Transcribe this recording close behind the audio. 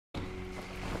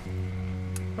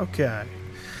Okay.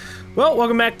 Well,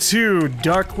 welcome back to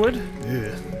Darkwood.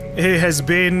 Ugh. It has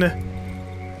been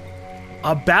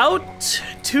about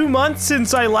 2 months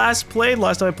since I last played.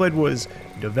 Last time I played was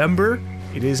November.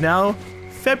 It is now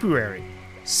February.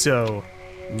 So,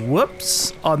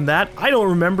 whoops on that. I don't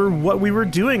remember what we were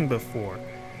doing before.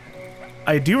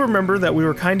 I do remember that we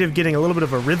were kind of getting a little bit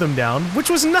of a rhythm down,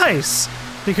 which was nice,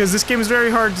 because this game is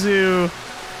very hard to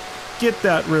get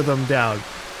that rhythm down.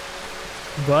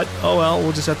 But, oh well,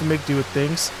 we'll just have to make do with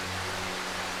things.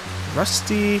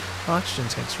 Rusty oxygen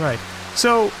tanks, right.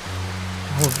 So,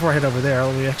 before I head over there,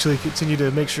 let me actually continue to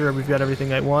make sure we've got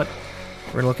everything I want.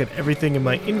 We're gonna look at everything in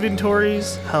my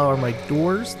inventories. How are my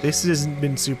doors? This hasn't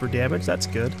been super damaged, that's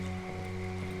good.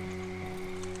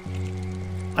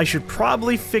 I should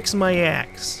probably fix my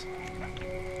axe.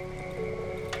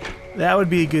 That would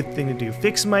be a good thing to do.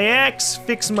 Fix my axe,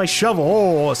 fix my shovel.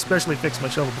 Oh, especially fix my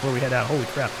shovel before we head out. Holy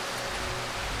crap.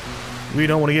 We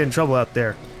don't want to get in trouble out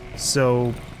there.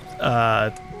 So,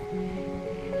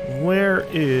 where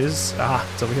is... Ah,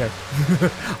 it's over here.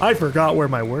 I forgot where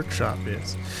my workshop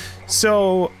is.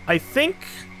 So, I think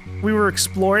we were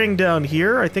exploring down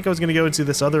here. I think I was going to go into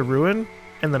this other ruin,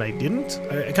 and then I didn't.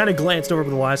 I kind of glanced over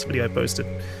the last video I posted.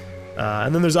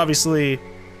 And then there's obviously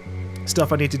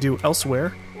stuff I need to do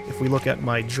elsewhere. If we look at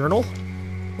my journal,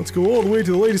 let's go all the way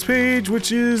to the latest page,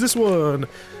 which is this one.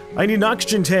 I need an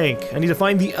oxygen tank. I need to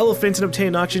find the elephants and obtain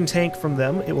an oxygen tank from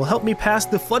them. It will help me pass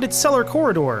the flooded cellar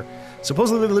corridor.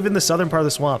 Supposedly they live in the southern part of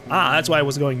the swamp. Ah, that's why I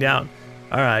was going down.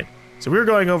 Alright, so we were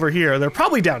going over here. They're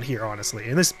probably down here, honestly,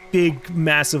 in this big,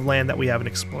 massive land that we haven't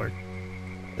explored.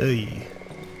 Ugh.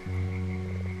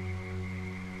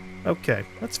 Okay,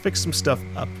 let's fix some stuff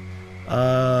up.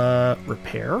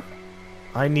 Repair?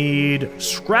 I need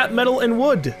scrap metal and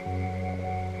wood.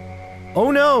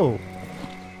 Oh no!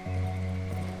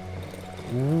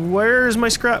 Where's my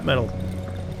scrap metal?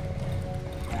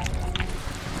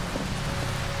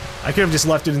 I could have just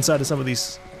left it inside of some of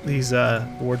these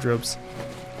wardrobes.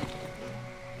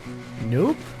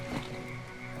 Nope.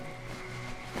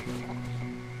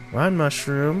 Rhine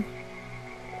mushroom.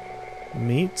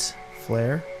 Meat.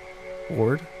 Flare.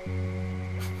 Board.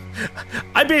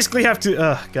 I basically have to,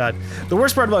 oh god. The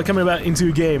worst part about coming into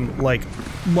a game, like,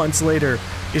 months later,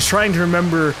 is trying to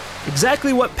remember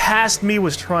exactly what past me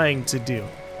was trying to do.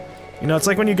 You know, it's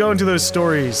like when you go into those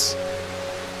stories,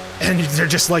 and they're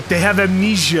just like, they have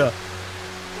amnesia.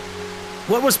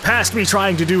 What was past me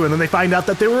trying to do? And then they find out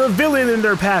that they were a villain in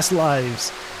their past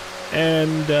lives.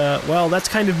 And, well, that's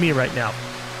kind of me right now.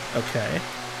 Okay.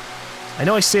 I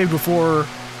know I saved before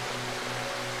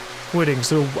quitting,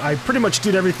 so I pretty much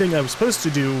did everything I was supposed to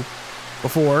do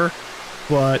before,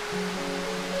 but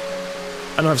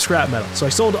I don't have scrap metal. So I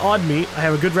sold odd meat. I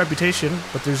have a good reputation,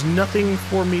 but there's nothing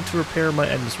for me to repair my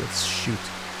items with. Shoot.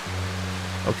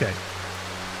 Okay.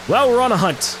 Well, we're on a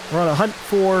hunt. We're on a hunt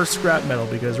for scrap metal,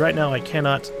 because right now I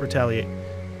cannot retaliate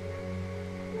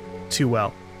too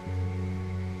well.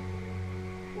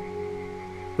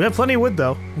 We have plenty of wood,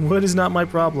 though. Wood is not my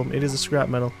problem. It is a scrap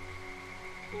metal.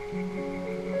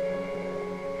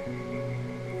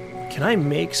 Can I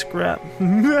make scrap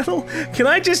metal? Can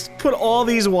I just put all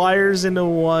these wires into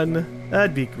one?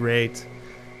 That'd be great.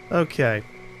 Okay.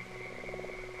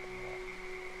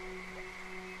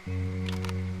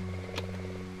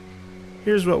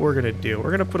 Here's what we're gonna do.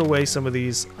 We're gonna put away some of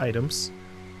these items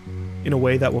in a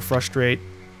way that will frustrate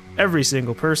every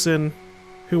single person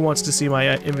who wants to see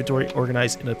my inventory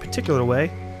organized in a particular way.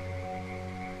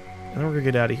 And then we're gonna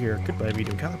get out of here. Goodbye,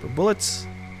 medium caliber bullets.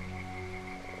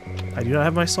 I do not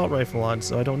have my assault rifle on,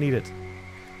 so I don't need it.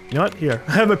 You know what? Here,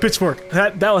 I have my pitchfork.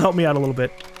 That'll help me out a little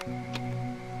bit.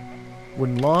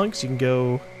 Wooden logs, you can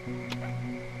go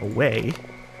away.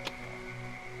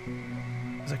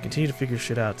 As I continue to figure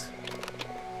shit out.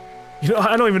 You know,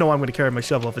 I don't even know why I'm going to carry my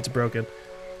shovel if it's broken.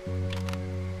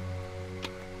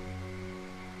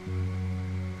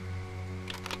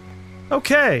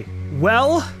 Okay,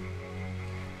 well,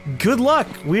 good luck.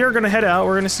 We are going to head out.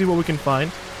 We're going to see what we can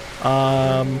find. We're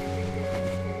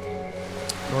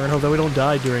gonna hope that we don't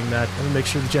die during that. I'm gonna make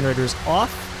sure the generator is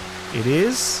off. It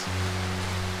is.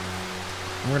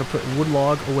 We're gonna put wood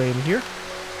log away in here.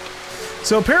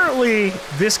 So apparently,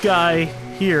 this guy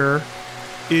here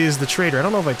is the traitor. I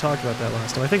don't know if I talked about that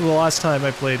last time. I think the last time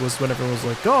I played was when everyone was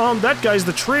like, "Oh, that guy's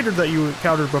the traitor that you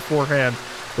encountered beforehand.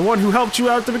 The one who helped you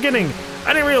out at the beginning."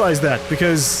 I didn't realize that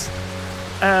because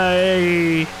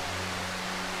I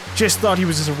just thought he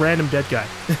was just a random dead guy.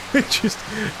 Which is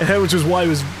why it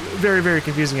was very, very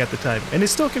confusing at the time. And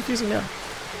it's still confusing now.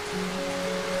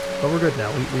 But we're good now.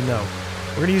 We know.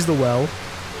 We're gonna use the well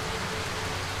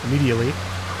immediately.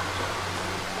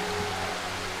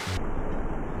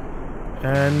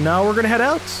 And now we're gonna head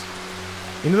out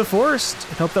into the forest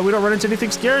and hope that we don't run into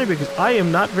anything scary because I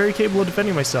am not very capable of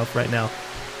defending myself right now.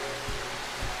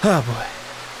 Oh boy.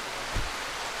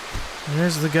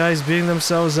 There's the guys beating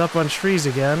themselves up on trees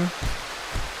again.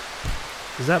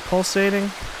 Is that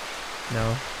pulsating?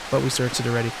 No, but we searched it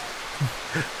already.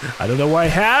 I don't know why I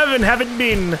have and haven't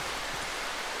been.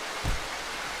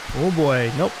 Oh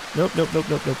boy. Nope. Nope, nope, nope,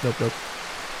 nope, nope, nope, nope.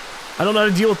 I don't know how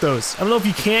to deal with those. I don't know if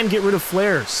you can get rid of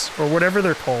flares or whatever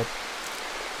they're called.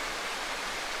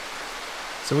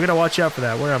 So we gotta watch out for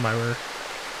that. Where am I? We're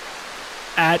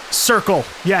at circle.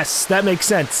 Yes, that makes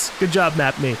sense. Good job,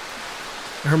 map me.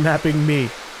 Or mapping me.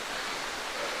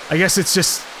 I guess it's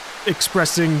just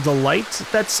expressing the light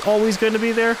that's always going to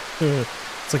be there.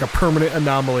 It's like a permanent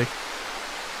anomaly.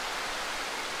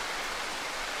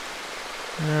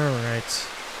 Alright.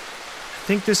 I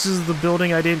think this is the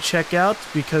building I didn't check out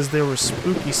because there were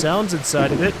spooky sounds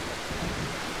inside of it.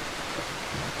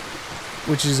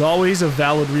 Which is always a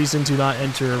valid reason to not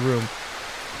enter a room.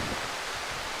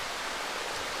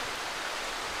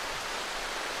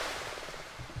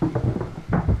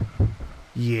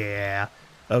 Yeah.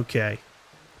 Okay.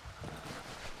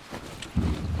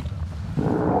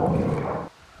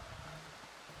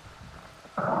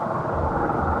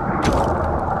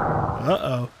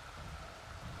 Uh-oh.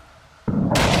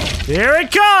 Here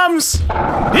it comes!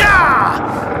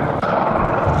 Yeah!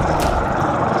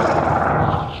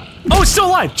 Oh, it's still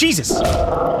alive! Jesus!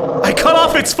 I cut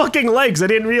off its fucking legs, I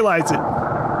didn't realize it.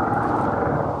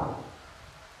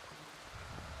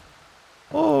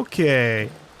 Okay.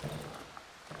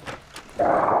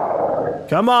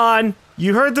 Come on!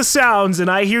 You heard the sounds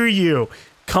and I hear you.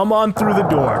 Come on through the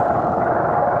door.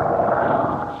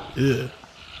 Ugh.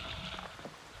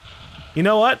 You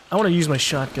know what? I want to use my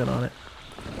shotgun on it.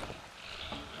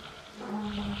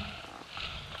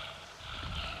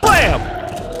 Blam!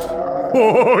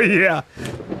 Oh yeah!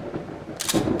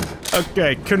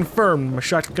 Okay, confirmed. My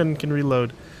shotgun can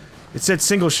reload. It said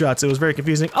single shots, it was very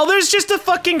confusing. Oh, there's just a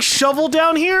fucking shovel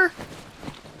down here?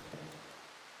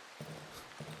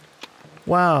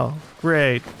 Wow,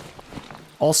 great.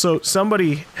 Also,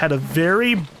 somebody had a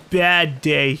very bad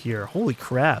day here. Holy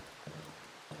crap.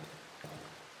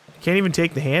 Can't even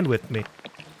take the hand with me.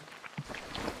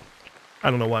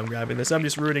 I don't know why I'm grabbing this. I'm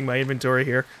just ruining my inventory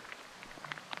here.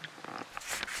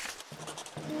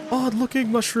 Odd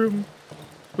looking mushroom.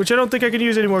 Which I don't think I can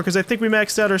use anymore because I think we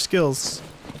maxed out our skills.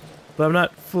 But I'm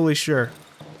not fully sure.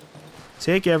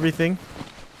 Take everything.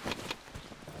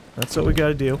 That's what we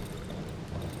gotta do.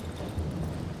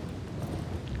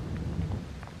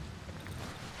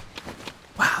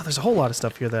 Wow, there's a whole lot of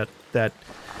stuff here that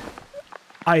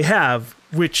I have,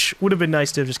 which would have been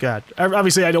nice to have just got.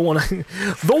 Obviously, I don't want to.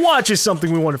 The watch is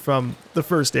something we wanted from the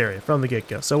first area, from the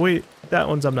get-go. So that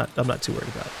one's I'm not too worried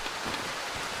about.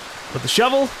 But the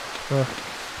shovel,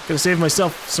 gonna save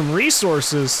myself some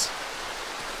resources.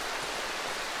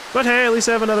 But hey, at least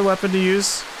I have another weapon to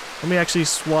use. Let me actually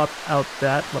swap out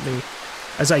that. Let me,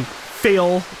 as I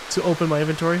fail to open my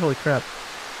inventory. Holy crap!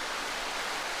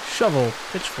 Shovel,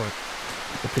 pitchfork.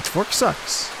 The pitchfork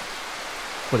sucks.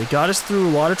 But it got us through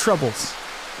a lot of troubles.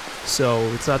 So,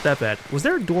 it's not that bad. Was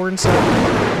there a door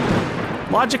inside?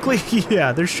 Logically,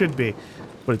 yeah, there should be.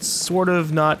 But it's sort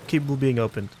of not capable of being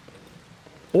opened.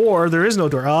 Or, there is no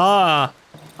door. Ah!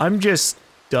 I'm just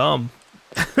dumb.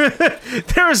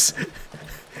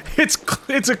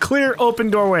 It's a clear open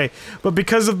doorway. But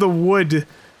because of the wood,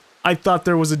 I thought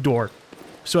there was a door.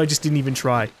 So I just didn't even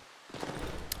try.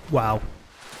 Wow.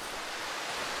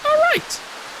 Alright!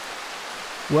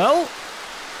 Well,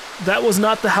 that was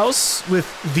not the house with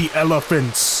the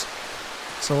elephants.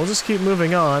 So we'll just keep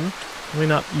moving on. Let me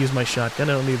not use my shotgun,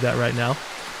 I don't need that right now.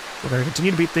 We're gonna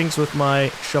continue to beat things with my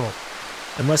shovel.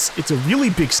 Unless it's a really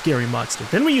big scary monster.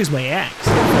 Then we use my axe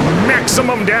for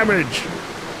maximum damage!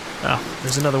 Oh,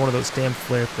 there's another one of those damn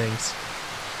flare things.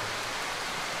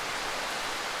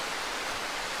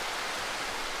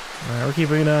 Alright, we're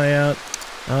keeping an eye out.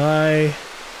 I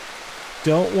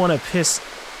don't want to piss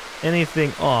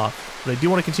anything off, but I do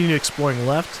want to continue exploring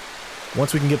left.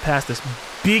 Once we can get past this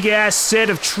big-ass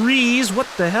set of trees. What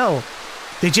the hell?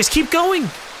 They just keep going!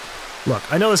 Look,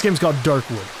 I know this game's called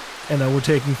Darkwood, and we're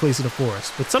taking place in a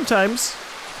forest, but sometimes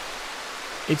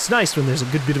it's nice when there's a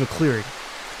good bit of a clearing.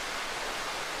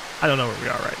 I don't know where we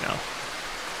are right now.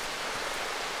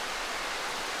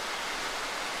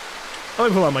 Let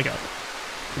me pull out my gun.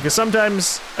 Because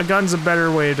sometimes a gun's a better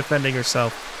way of defending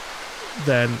yourself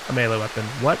than a melee weapon.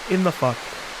 What in the fuck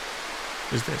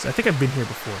is this? I think I've been here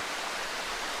before.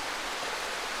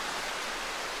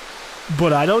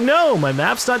 But I don't know. My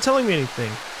map's not telling me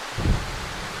anything.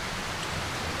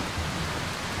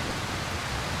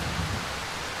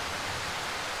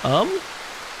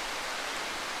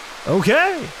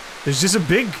 Okay. There's just a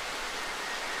big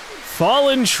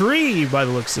fallen tree by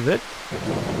the looks of it.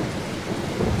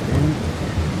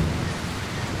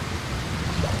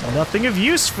 Nothing of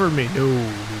use for me. No.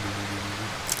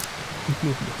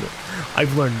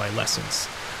 I've learned my lessons.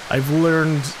 I've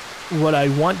learned what I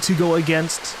want to go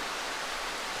against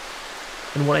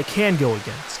and what I can go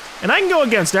against. And I can go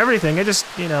against everything. I just,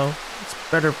 you know, it's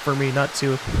better for me not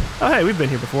to. Oh, hey, we've been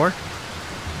here before.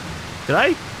 Did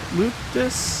I loot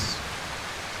this?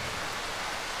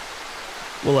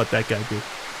 We'll let that guy be.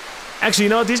 Actually, you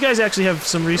know what? These guys actually have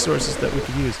some resources that we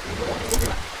could use.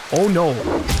 Oh, no.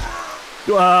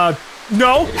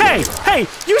 No. Hey, hey,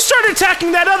 you started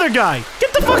attacking that other guy.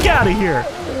 Get the fuck out of here.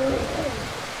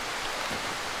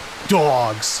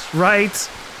 Dogs, right?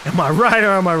 Am I right or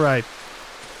am I right?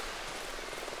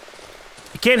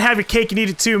 You can't have your cake and eat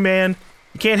it too, man.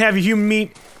 You can't have your human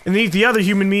meat and then eat the other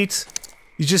human meat.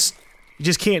 You just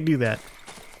can't do that.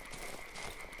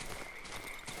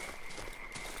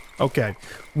 Okay.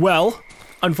 Well,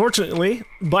 unfortunately,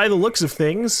 by the looks of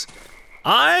things,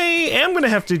 I am gonna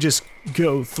have to just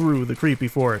go through the creepy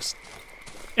forest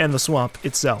and the swamp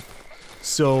itself.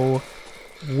 So,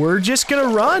 we're just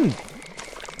gonna run.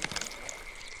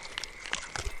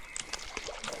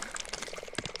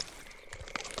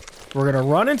 We're gonna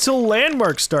run until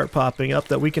landmarks start popping up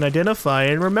that we can identify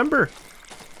and remember.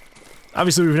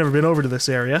 Obviously, we've never been over to this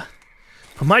area.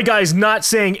 But my guy's not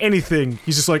saying anything.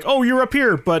 He's just like, oh, you're up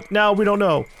here, but now we don't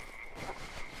know.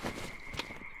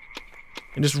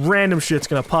 And just random shit's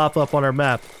gonna pop up on our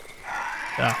map.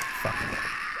 Ah, fuck.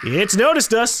 It's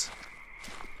noticed us!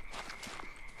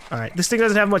 Alright, this thing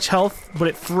doesn't have much health, but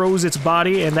it throws its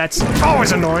body, and that's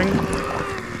always annoying.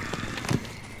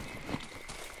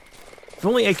 If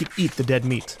only I could eat the dead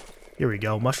meat. Here we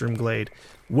go, mushroom glade.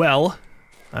 Well,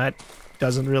 that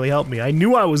doesn't really help me. I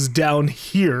knew I was down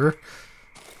here.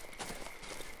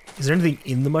 Is there anything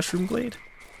in the mushroom glade?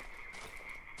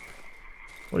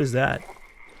 What is that?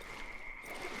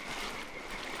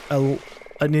 An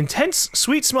intense,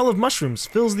 sweet smell of mushrooms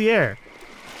fills the air.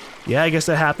 Yeah, I guess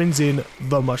that happens in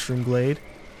the mushroom glade.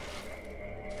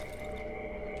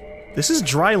 This is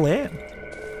dry land.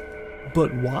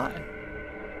 But why?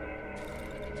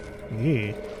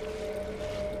 Yeah.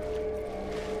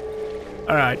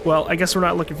 Alright, well, I guess we're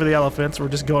not looking for the elephants. We're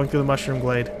just going through the mushroom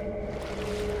glade.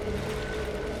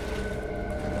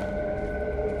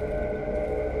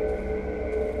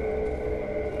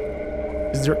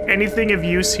 Is there anything of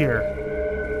use here?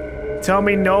 Tell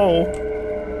me no,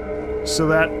 so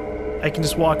that I can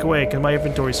just walk away, because my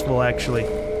inventory's full, actually.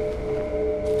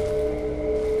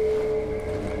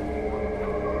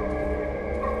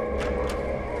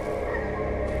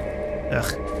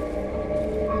 Ugh.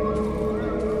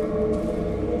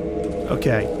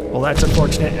 Okay, well that's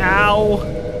unfortunate. Ow!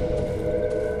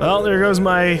 Well, there goes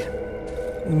my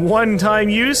one-time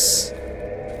use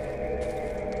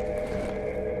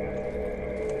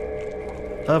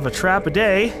of a trap a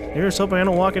day. Here's hoping I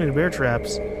don't walk into bear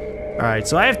traps. Alright,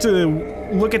 so I have to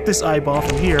look at this eyeball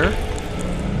from here,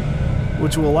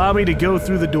 which will allow me to go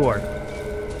through the door.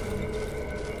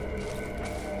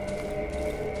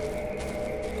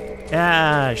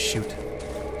 Ah, shoot.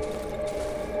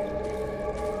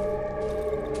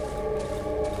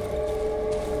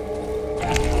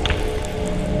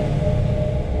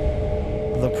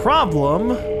 The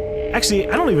problem... Actually,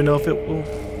 I don't even know if it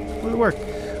will work.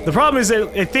 The problem is that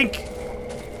I think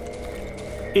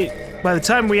it, by the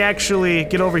time we actually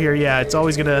get over here, yeah, it's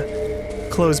always gonna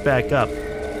close back up.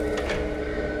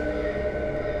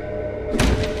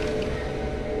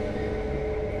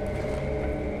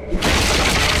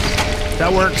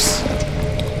 That works.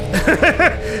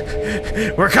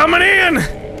 We're coming in!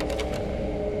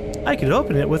 I could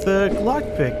open it with a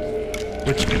lockpick,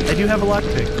 which I do have a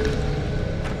lockpick.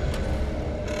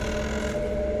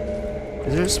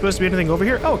 Is there supposed to be anything over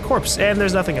here? Oh, a corpse, and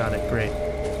there's nothing on it. Great.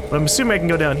 But I'm assuming I can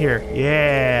go down here.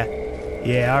 Yeah.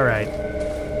 Yeah, alright.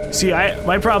 See,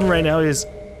 my problem right now is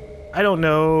I don't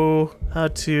know how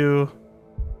to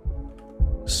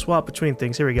swap between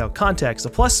things. Here we go. Contacts. The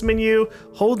plus menu.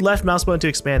 Hold left mouse button to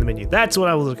expand the menu. That's what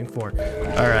I was looking for.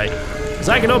 Alright. Because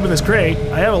I can open this crate.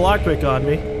 I have a lockpick on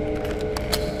me.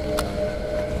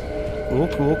 Cool,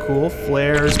 cool, cool.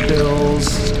 Flares, pills,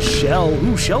 shell.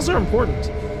 Ooh, shells are important.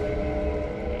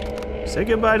 Say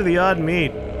goodbye to the odd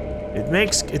meat.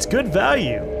 It's good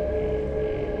value.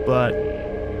 But,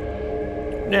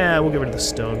 nah, we'll get rid of the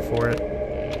stone for it.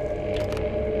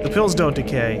 The pills don't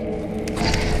decay.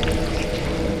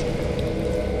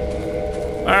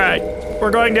 Alright,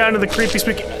 we're going down to the creepy,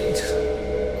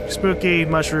 spooky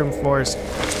mushroom forest.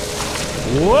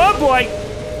 Whoa, boy!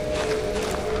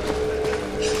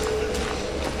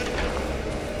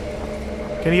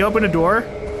 Can he open a door?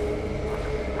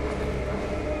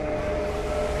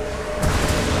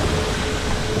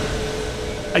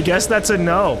 I guess that's a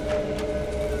no.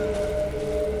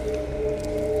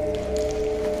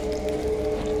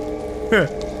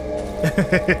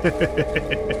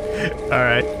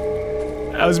 Alright.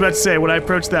 I was about to say, when I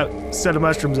approached that set of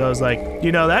mushrooms, I was like,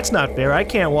 you know, that's not fair. I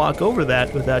can't walk over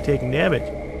that without taking damage.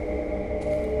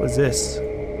 What's this?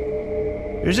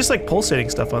 There's just like pulsating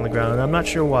stuff on the ground, and I'm not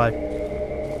sure why.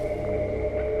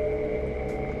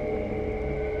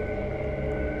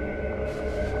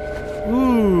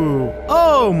 Ooh.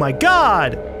 Oh my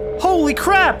god! Holy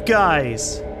crap,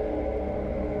 guys!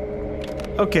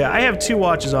 Okay, I have 2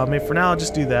 watches on me. For now, I'll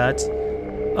just do that.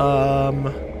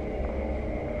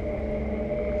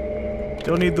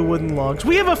 Don't need the wooden logs.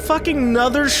 We have a fucking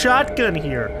another shotgun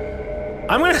here.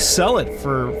 I'm gonna sell it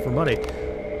for money.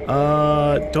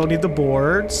 Don't need the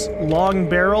boards. Long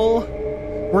barrel.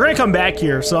 We're gonna come back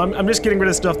here, so I'm just getting rid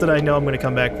of stuff that I know I'm gonna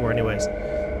come back for anyways.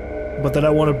 But that I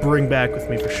want to bring back with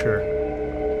me for sure.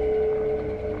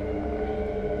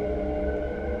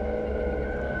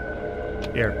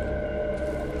 Here.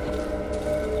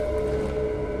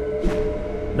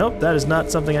 Nope, that is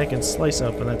not something I can slice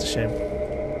up, and that's a shame.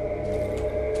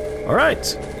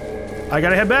 Alright. I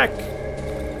gotta head back.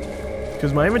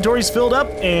 Because my inventory's filled up,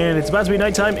 and it's about to be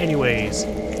nighttime anyways.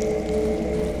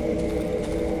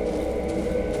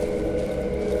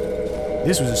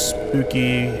 This was a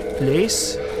spooky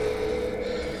place.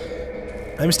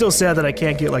 I'm still sad that I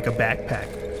can't get, like, a backpack.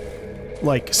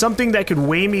 Like, something that could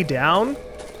weigh me down,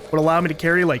 would allow me to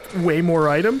carry, like, way more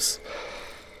items.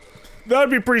 That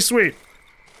would be pretty sweet.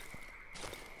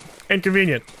 And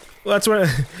convenient. Well, that's one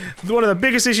of the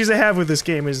biggest issues I have with this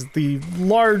game is the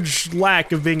large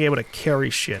lack of being able to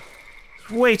carry shit.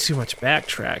 Way too much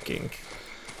backtracking.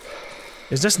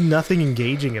 There's just nothing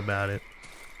engaging about it.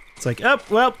 It's like, oh,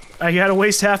 well, I gotta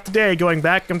waste half the day going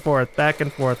back and forth, back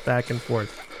and forth, back and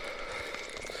forth.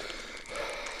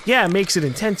 Yeah, it makes it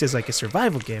intense as like a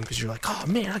survival game because you're like, oh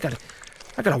man, I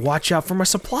gotta watch out for my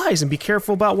supplies and be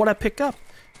careful about what I pick up.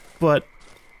 But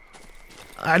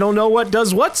I don't know what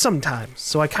does what sometimes,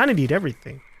 so I kind of need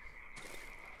everything.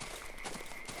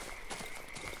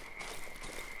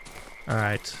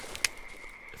 Alright.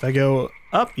 If I go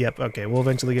up, yep, okay, we'll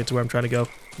eventually get to where I'm trying to go.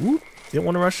 Whoop, didn't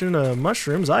want to rush into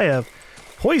mushrooms. I have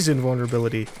poison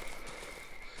vulnerability.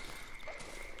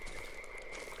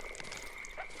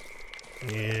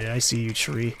 Yeah, I see you,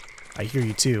 tree. I hear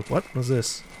you too. What was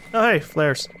this? Oh, hey,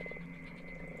 flares.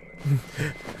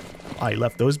 I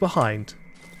left those behind.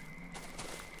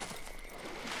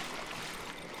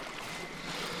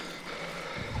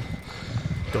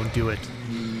 Don't do it.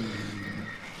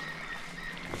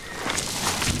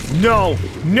 No!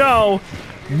 No!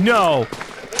 No!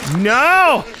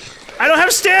 No! I don't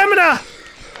have stamina!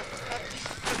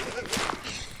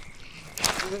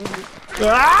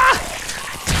 Ah!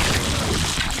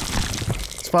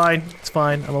 It's fine. It's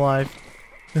fine. I'm alive.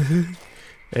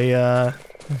 They,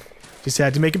 just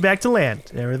had to make it back to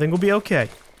land. Everything will be okay.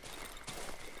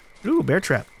 Ooh, bear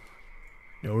trap.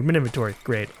 No room in inventory.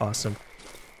 Great. Awesome.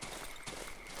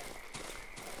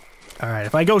 Alright,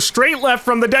 if I go straight left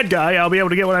from the dead guy, I'll be able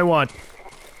to get what I want.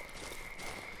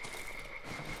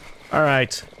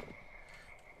 Alright.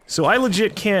 So I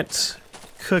legit can't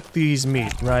cook these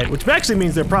meat, right? Which actually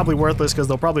means they're probably worthless because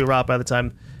they'll probably rot by the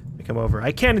time they come over.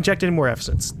 I can't inject any more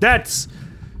essence. That's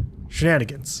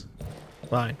shenanigans.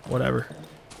 Fine, whatever.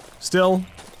 Still,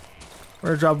 we're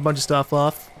gonna drop a bunch of stuff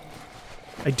off.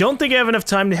 I don't think I have enough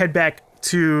time to head back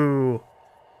to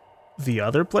the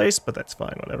other place, but that's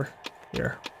fine, whatever.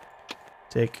 Here.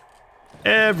 Take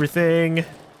everything.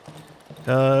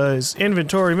 Because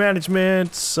inventory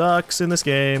management sucks in this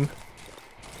game.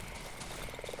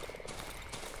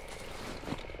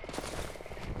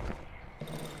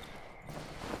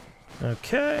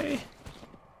 Okay.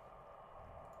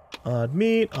 Odd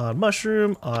meat, odd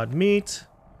mushroom, odd meat.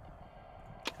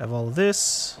 Have all of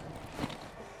this.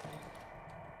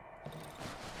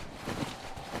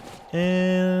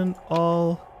 And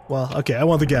all... well, okay, I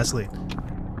want the gasoline.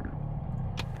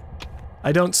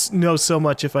 I don't know so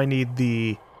much if I need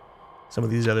the... some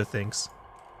of these other things.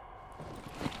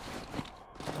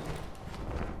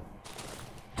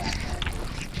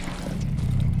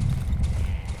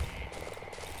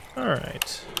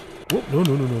 Alright. Whoop,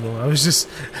 no. I was just...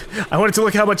 I wanted to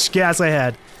look how much gas I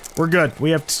had. We're good. We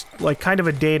have, like, kind of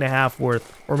a day and a half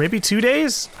worth. Or maybe 2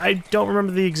 days? I don't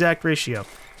remember the exact ratio.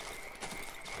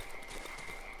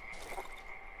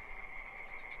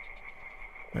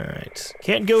 Alright.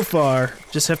 Can't go far.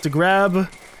 Just have to grab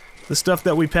the stuff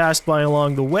that we passed by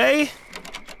along the way.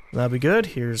 That'll be good.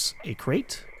 Here's a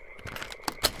crate.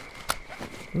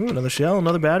 Ooh, another shell,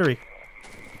 another battery.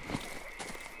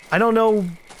 I don't know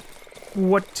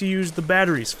what to use the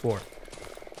batteries for.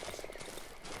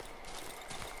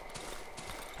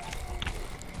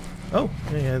 Oh,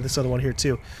 yeah, this other one here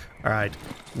too. Alright,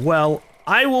 well,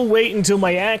 I will wait until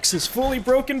my axe is fully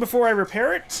broken before I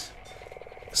repair it.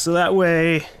 So that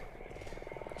way,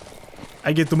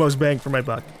 I get the most bang for my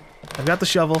buck. I've got the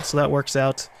shovel, so that works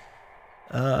out.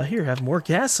 Here, have more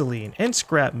gasoline and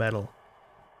scrap metal.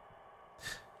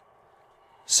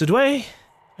 So do I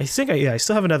think I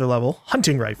still have another level.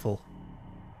 Hunting rifle.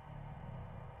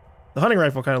 The hunting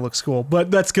rifle kind of looks cool,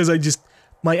 but that's because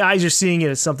my eyes are seeing it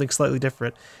as something slightly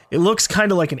different. It looks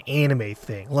kind of like an anime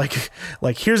thing. Like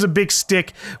here's a big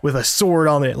stick with a sword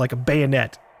on it, like a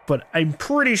bayonet. But I'm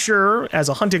pretty sure, as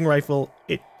a hunting rifle,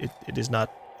 it is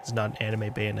not. It's not an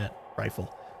anime bayonet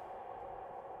rifle.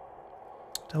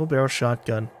 Double barrel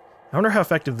shotgun. I wonder how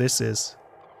effective this is.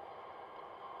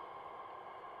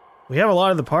 We have a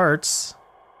lot of the parts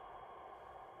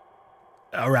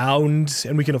around,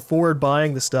 and we can afford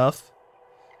buying the stuff.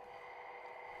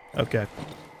 Okay.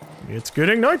 It's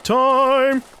getting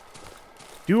nighttime!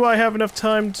 Do I have enough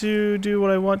time to do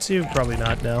what I want to? Probably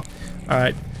not now.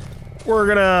 Alright. We're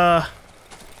gonna...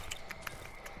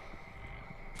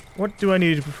 What do I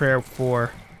need to prepare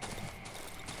for?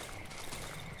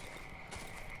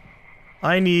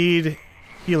 I need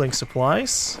healing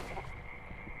supplies.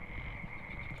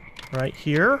 Right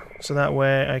here. So that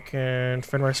way I can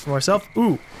fend for myself.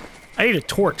 Ooh! I need a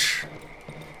torch.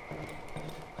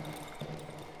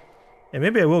 And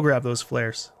maybe I will grab those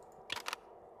flares.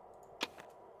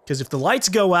 Because if the lights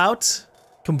go out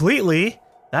completely,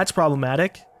 that's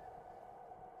problematic.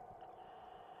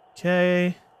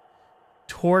 Okay.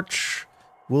 Torch.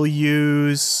 We'll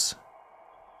use...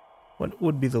 What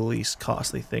would be the least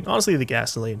costly thing? Honestly, the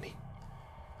gasoline.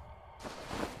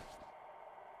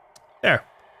 There.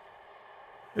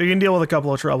 We can deal with a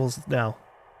couple of troubles now.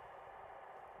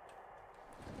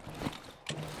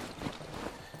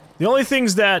 The only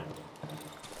things that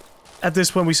at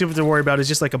this point we seem to worry about is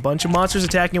just like a bunch of monsters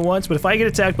attacking at once, but if I get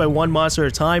attacked by one monster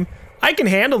at a time, I can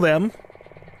handle them.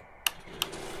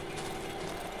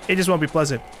 It just won't be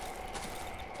pleasant.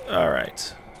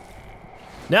 Alright.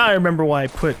 Now I remember why I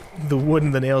put the wood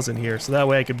and the nails in here, so that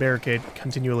way I could barricade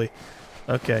continually.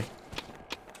 Okay.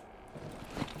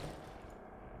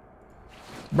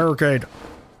 Barricade.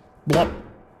 Blop,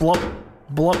 blop,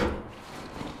 blop.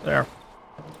 There.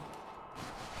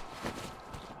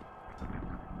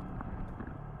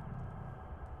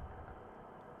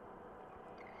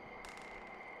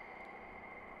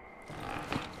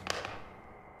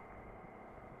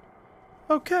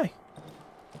 Okay.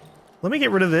 Let me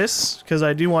get rid of this, because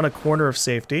I do want a corner of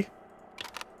safety.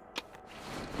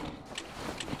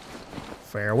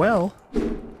 Farewell.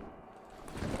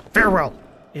 Farewell!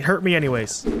 It hurt me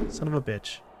anyways. Son of a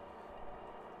bitch.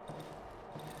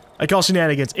 I call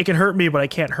shenanigans. It can hurt me, but I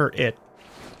can't hurt it.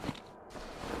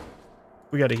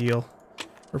 We gotta heal.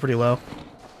 We're pretty low.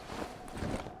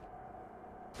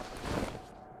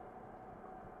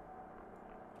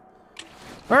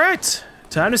 Alright.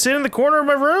 Time to sit in the corner of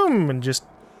my room and just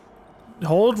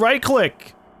hold right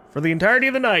click for the entirety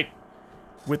of the night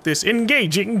with this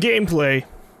engaging gameplay.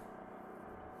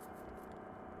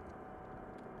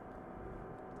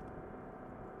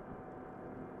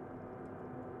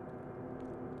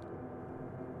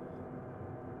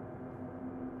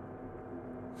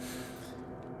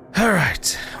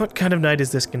 Alright, what kind of night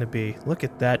is this gonna be? Look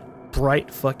at that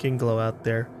bright fucking glow out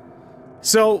there.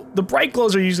 So, the bright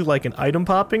glows are usually like an item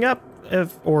popping up,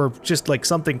 or just like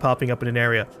something popping up in an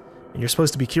area. And you're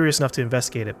supposed to be curious enough to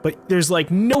investigate it. But there's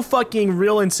like no fucking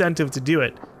real incentive to do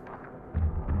it.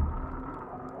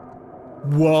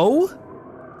 Whoa?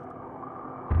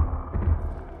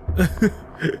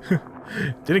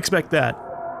 Didn't expect that.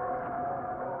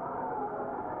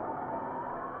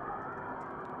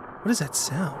 What is that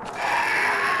sound?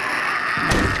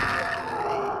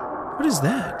 What is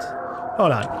that?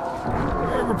 Hold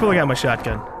on. We're pulling out my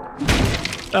shotgun.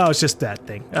 Oh, it's just that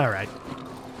thing. Alright.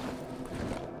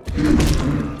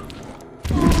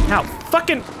 Ow.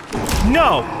 Fucking...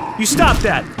 No! You stop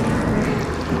that!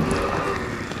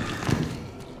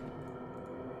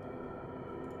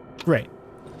 Great.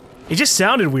 It just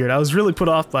sounded weird. I was really put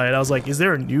off by it. I was like, is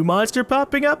there a new monster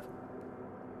popping up?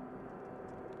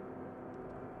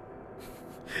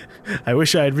 I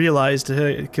wish I had realized,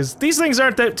 because these things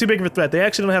aren't that too big of a threat. They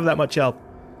actually don't have that much health.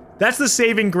 That's the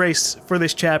saving grace for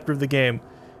this chapter of the game.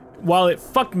 While it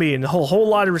fucked me in a whole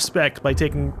lot of respect by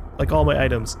taking, like, all my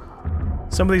items,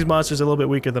 some of these monsters are a little bit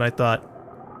weaker than I thought.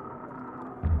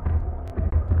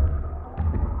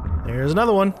 There's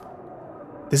another one.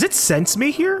 Does it sense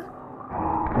me here?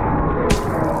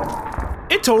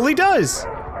 It totally does.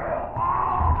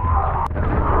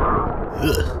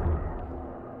 Ugh.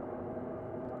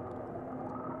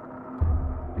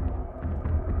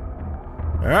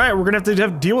 Alright, we're gonna have to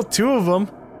deal with 2 of them.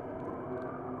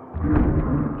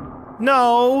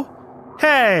 No!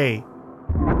 Hey!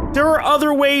 There are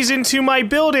other ways into my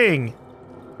building!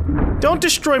 Don't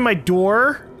destroy my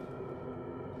door!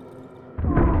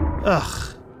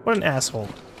 Ugh, what an asshole.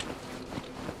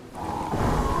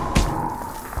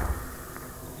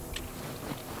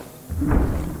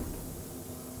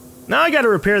 Now I gotta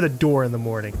repair the door in the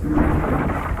morning.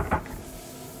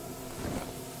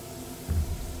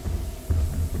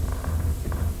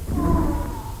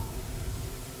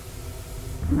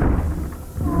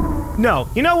 No,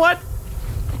 you know what?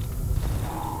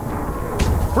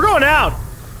 We're going out!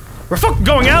 We're fucking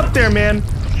going out there, man!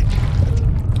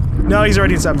 No, he's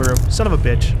already inside my room. Son of a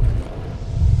bitch.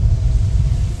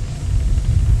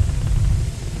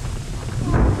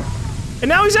 And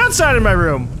now he's outside of my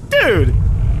room! Dude!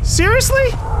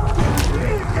 Seriously?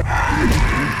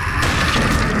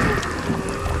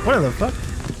 What the fuck?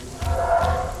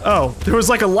 Oh, there was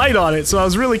like a light on it, so I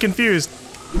was really confused.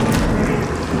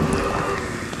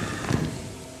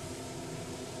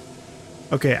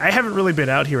 Okay, I haven't really been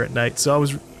out here at night, so I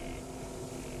was a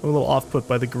little off-put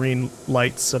by the green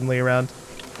lights suddenly around.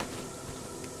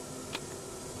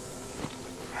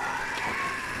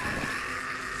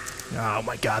 Oh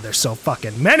my god, there's so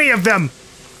fucking many of them!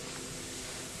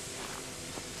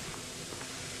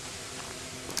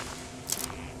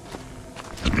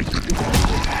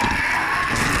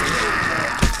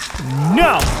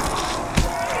 No!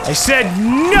 I said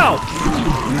no!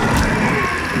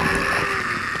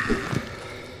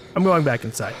 I'm going back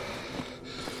inside.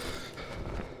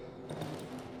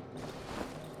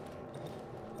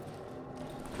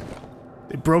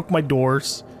 They broke my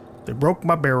doors, they broke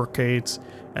my barricades,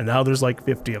 and now there's like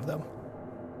 50 of them.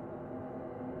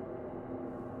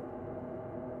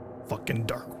 Fucking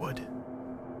Darkwood.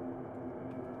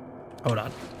 Hold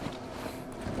on.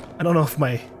 I don't know if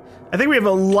my... I think we have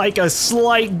a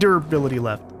slight durability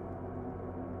left.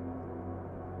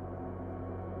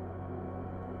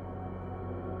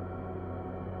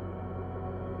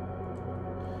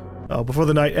 Oh, before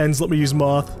the night ends, let me use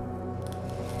Moth.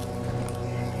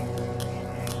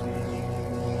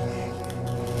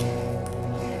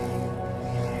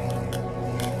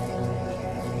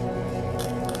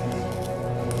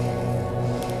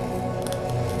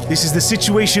 This is the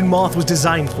situation Moth was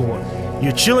designed for.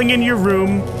 You're chilling in your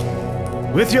room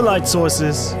with your light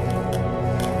sources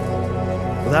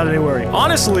without any worry.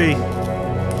 Honestly,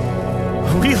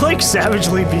 we like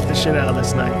savagely beat the shit out of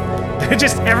this night.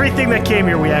 Just everything that came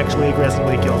here, we actually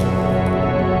aggressively killed.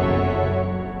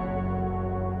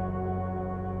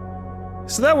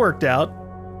 So that worked out.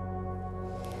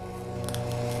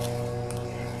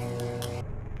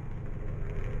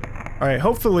 Alright,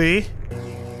 hopefully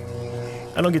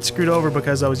I don't get screwed over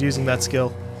because I was using that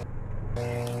skill.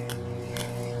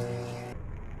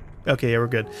 Okay, yeah, we're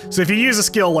good. So if you use a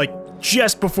skill, like,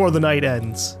 just before the night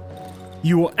ends,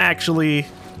 you will actually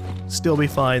still be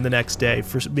fine the next day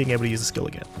for being able to use the skill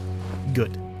again.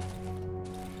 Good.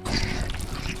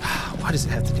 Why does it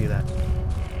have to do that?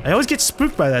 I always get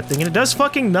spooked by that thing, and it does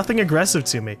fucking nothing aggressive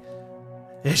to me.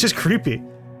 It's just creepy.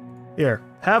 Here,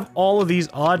 have all of these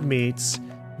odd meats.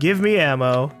 Give me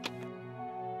ammo.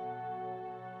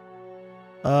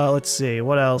 Let's see,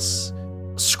 what else?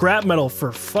 Scrap metal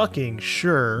for fucking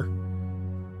sure.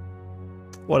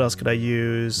 What else could I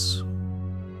use?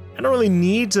 I don't really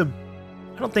need to...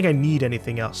 I don't think I need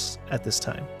anything else at this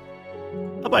time.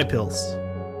 I'll buy pills.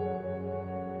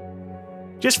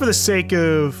 Just for the sake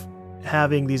of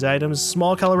having these items.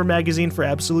 Small caliber magazine for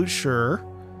absolute sure.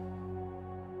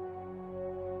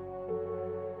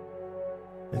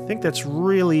 I think that's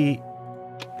really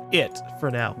it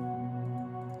for now.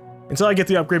 Until I get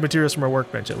the upgrade materials from our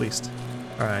workbench, at least.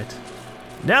 Alright.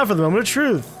 Now for the moment of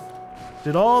truth.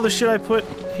 Did all the shit I put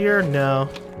here? No.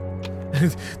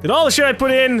 Did all the shit I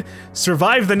put in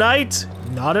survive the night?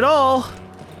 Not at all.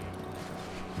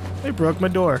 They broke my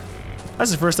door.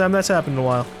 That's the first time that's happened in a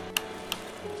while.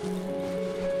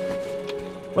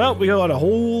 Well, we got a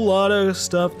whole lot of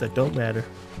stuff that don't matter.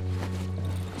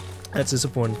 That's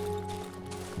disappointing.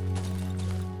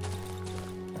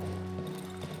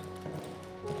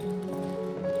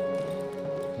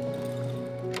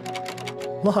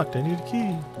 Locked, I need a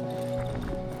key.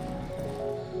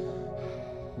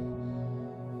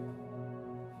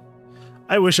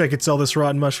 I wish I could sell this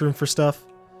rotten mushroom for stuff.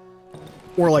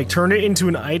 Or like turn it into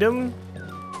an item.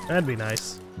 That'd be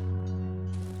nice.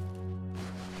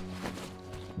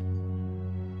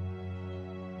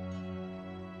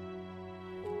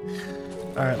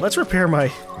 Alright, let's repair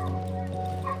my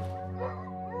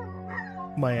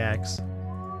axe.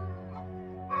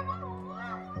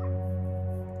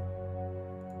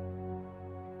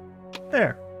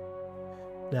 There.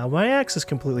 Now my axe is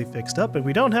completely fixed up, and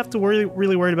we don't have to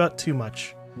really worry about too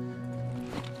much.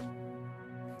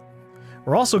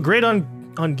 We're also great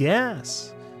on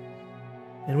gas.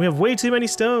 And we have way too many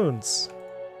stones.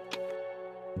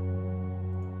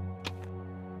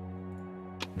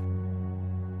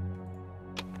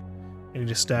 I need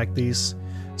to stack these.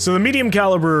 So the medium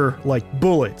caliber, like,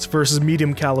 bullets versus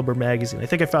medium caliber magazine. I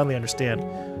think I finally understand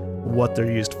what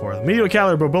they're used for. The medium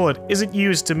caliber bullet isn't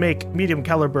used to make medium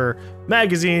caliber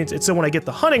magazines. It's so when I get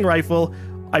the hunting rifle,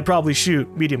 I probably shoot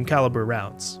medium caliber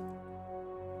rounds.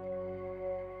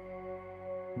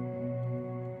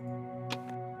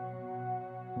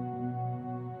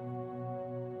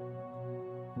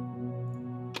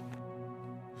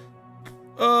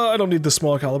 I don't need the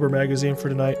small caliber magazine for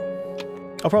tonight.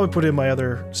 I'll probably put it in my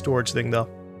other storage thing, though.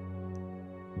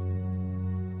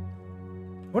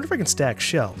 I wonder if I can stack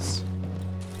shells.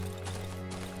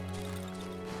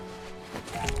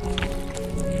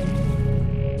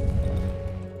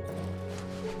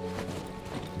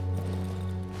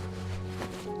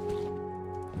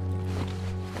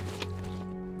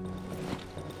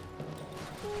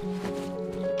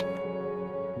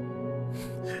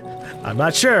 I'm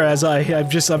not sure, as I'm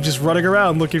just running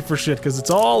around looking for shit because it's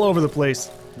all over the place.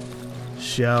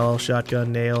 Shell,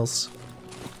 shotgun, nails.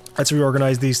 Let's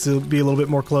reorganize these to be a little bit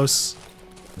more close.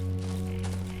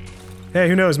 Hey,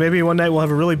 who knows? Maybe one night we'll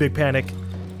have a really big panic,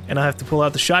 and I'll have to pull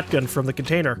out the shotgun from the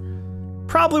container.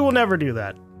 Probably will never do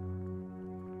that.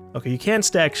 Okay, you can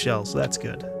stack shells, so that's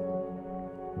good.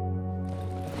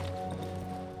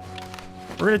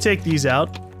 We're gonna take these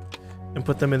out and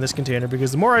put them in this container,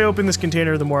 because the more I open this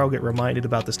container, the more I'll get reminded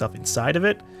about the stuff inside of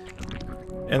it.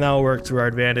 And that'll work to our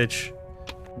advantage.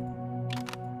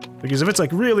 Because if it's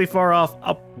like really far off,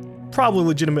 I'll probably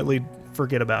legitimately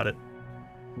forget about it.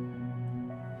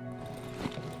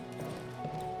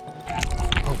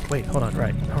 Oh, wait, hold on,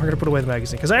 right. Now we're gonna put away the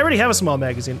magazine, because I already have a small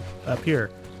magazine up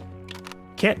here.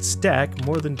 Can't stack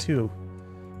more than 2.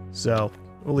 So,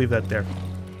 we'll leave that there.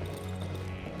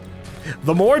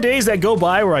 The more days that go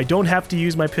by where I don't have to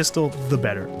use my pistol, the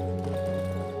better.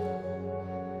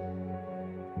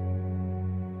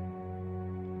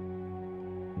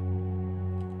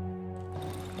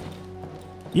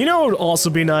 You know, it would also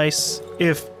be nice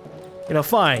if, you know,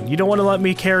 fine, you don't want to let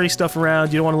me carry stuff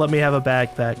around, you don't want to let me have a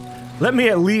backpack. Let me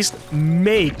at least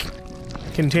make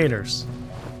containers.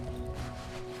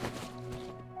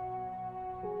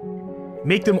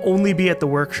 Make them only be at the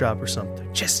workshop or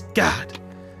something. Just, God.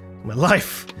 My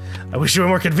life. I wish it were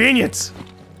more convenient.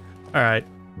 Alright.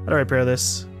 How do I repair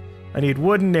this? I need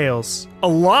wood and nails. A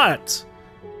lot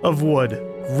of wood.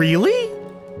 Really?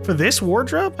 For this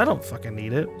wardrobe? I don't fucking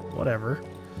need it. Whatever.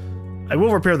 I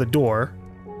will repair the door.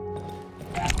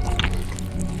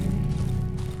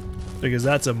 Because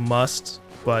that's a must.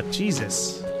 But,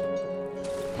 Jesus.